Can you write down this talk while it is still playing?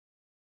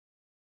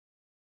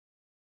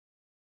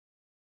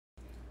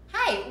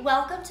Hi,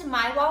 welcome to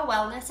MyWHA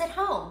Wellness at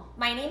Home.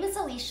 My name is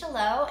Alicia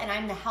Lowe and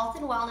I'm the health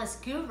and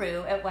wellness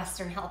guru at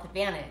Western Health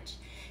Advantage.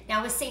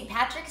 Now with St.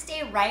 Patrick's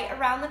Day right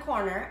around the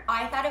corner,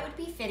 I thought it would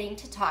be fitting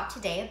to talk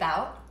today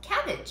about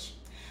cabbage.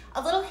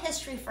 A little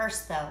history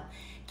first though.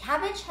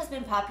 Cabbage has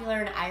been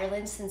popular in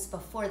Ireland since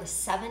before the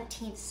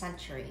 17th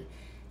century.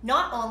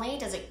 Not only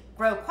does it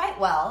grow quite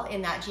well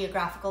in that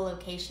geographical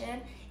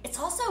location, it's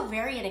also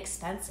very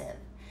inexpensive.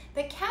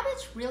 But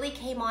cabbage really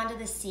came onto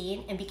the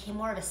scene and became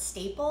more of a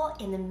staple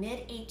in the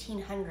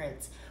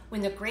mid-1800s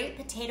when the Great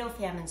Potato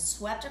Famine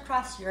swept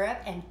across Europe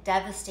and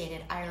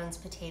devastated Ireland's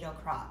potato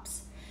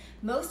crops.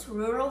 Most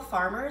rural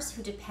farmers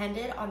who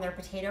depended on their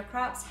potato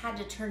crops had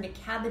to turn to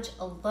cabbage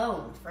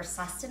alone for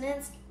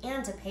sustenance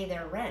and to pay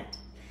their rent.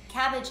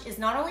 Cabbage is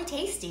not only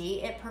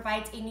tasty, it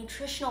provides a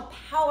nutritional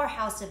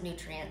powerhouse of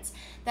nutrients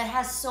that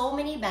has so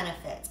many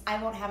benefits. I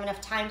won't have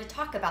enough time to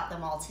talk about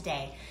them all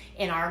today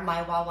in our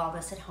MyWHA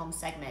Wellness at Home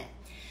segment.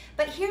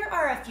 But here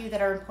are a few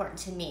that are important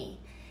to me.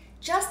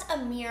 Just a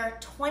mere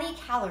 20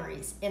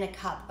 calories in a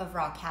cup of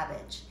raw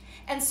cabbage,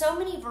 and so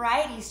many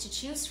varieties to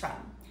choose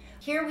from.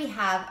 Here we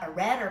have a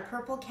red or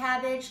purple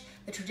cabbage,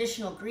 the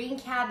traditional green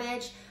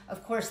cabbage,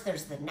 of course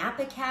there's the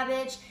Napa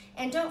cabbage,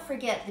 and don't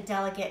forget the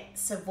delicate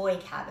Savoy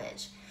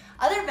cabbage.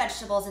 Other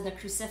vegetables in the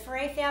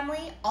cruciferae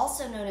family,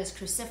 also known as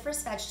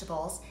cruciferous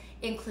vegetables,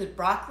 include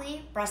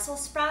broccoli,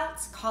 Brussels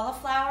sprouts,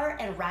 cauliflower,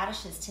 and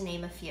radishes, to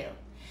name a few.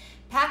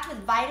 Packed with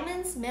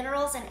vitamins,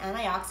 minerals, and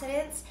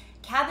antioxidants,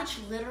 cabbage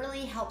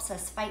literally helps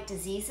us fight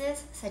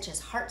diseases such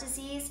as heart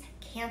disease,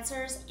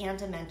 cancers, and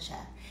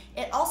dementia.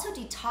 It also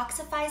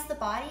detoxifies the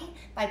body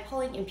by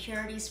pulling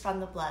impurities from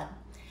the blood.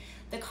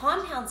 The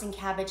compounds in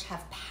cabbage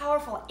have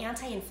powerful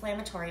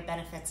anti-inflammatory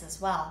benefits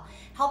as well,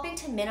 helping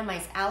to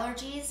minimize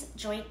allergies,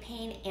 joint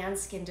pain, and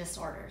skin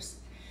disorders.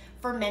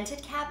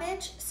 Fermented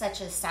cabbage,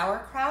 such as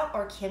sauerkraut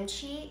or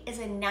kimchi, is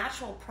a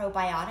natural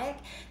probiotic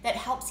that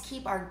helps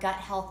keep our gut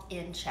health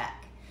in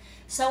check.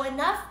 So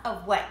enough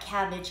of what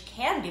cabbage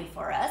can do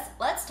for us,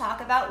 let's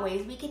talk about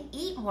ways we can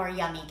eat more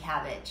yummy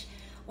cabbage.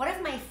 One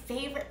of my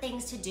favorite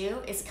things to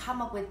do is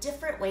come up with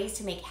different ways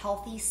to make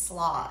healthy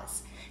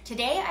slaws.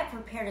 Today I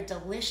prepared a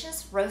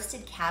delicious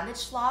roasted cabbage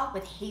slaw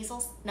with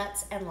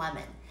hazelnuts and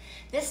lemon.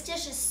 This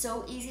dish is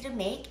so easy to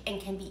make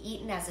and can be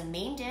eaten as a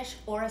main dish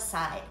or a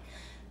side.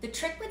 The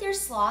trick with your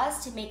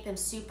slaws to make them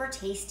super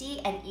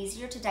tasty and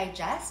easier to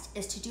digest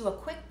is to do a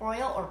quick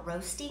broil or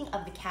roasting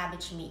of the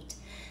cabbage meat.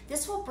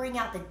 This will bring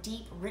out the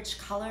deep, rich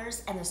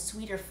colors and the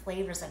sweeter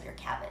flavors of your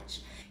cabbage.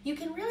 You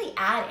can really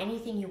add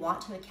anything you want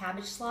to a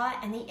cabbage slaw,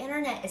 and the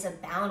internet is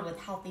abound with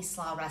healthy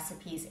slaw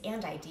recipes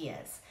and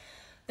ideas.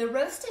 The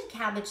roasted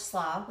cabbage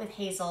slaw with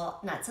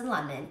hazelnuts and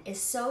lemon is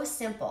so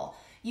simple.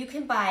 You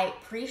can buy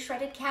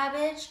pre-shredded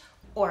cabbage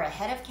or a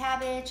head of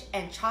cabbage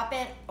and chop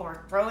it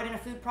or throw it in a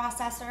food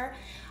processor.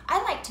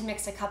 I like to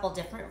mix a couple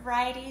different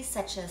varieties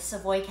such as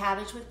Savoy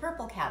cabbage with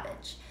purple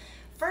cabbage.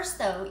 First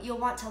though, you'll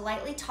want to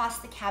lightly toss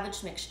the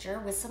cabbage mixture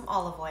with some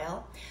olive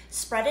oil,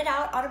 spread it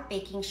out on a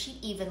baking sheet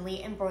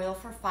evenly and broil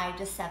for 5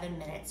 to 7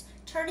 minutes,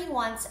 turning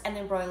once and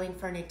then broiling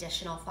for an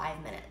additional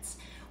 5 minutes.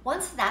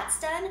 Once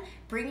that's done,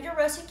 bring your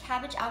roasted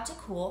cabbage out to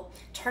cool,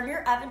 turn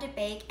your oven to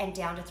bake and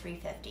down to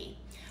 350.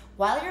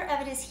 While your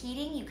oven is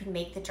heating, you can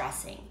make the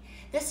dressing.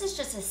 This is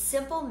just a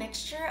simple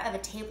mixture of a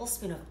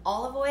tablespoon of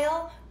olive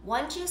oil,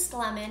 1 juiced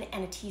lemon,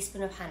 and a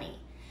teaspoon of honey.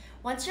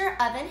 Once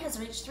your oven has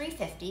reached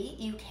 350,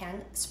 you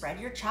can spread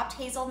your chopped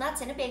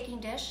hazelnuts in a baking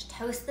dish,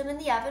 toast them in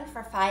the oven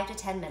for 5 to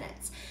 10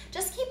 minutes.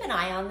 Just keep an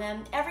eye on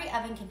them. Every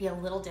oven can be a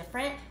little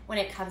different when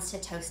it comes to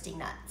toasting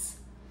nuts.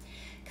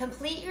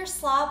 Complete your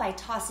slaw by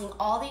tossing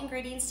all the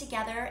ingredients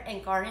together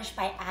and garnish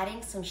by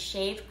adding some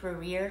shaved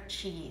Gruyere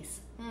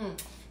cheese.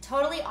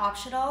 Totally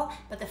optional,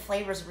 but the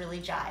flavors really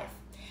jive.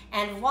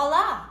 And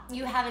voila,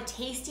 you have a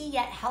tasty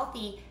yet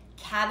healthy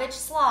cabbage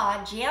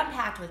slaw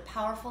jam-packed with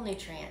powerful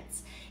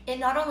nutrients. It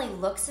not only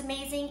looks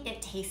amazing,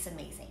 it tastes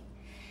amazing.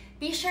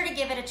 Be sure to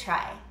give it a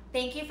try.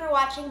 Thank you for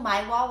watching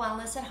MyWHA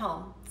Wellness at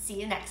Home. See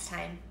you next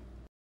time.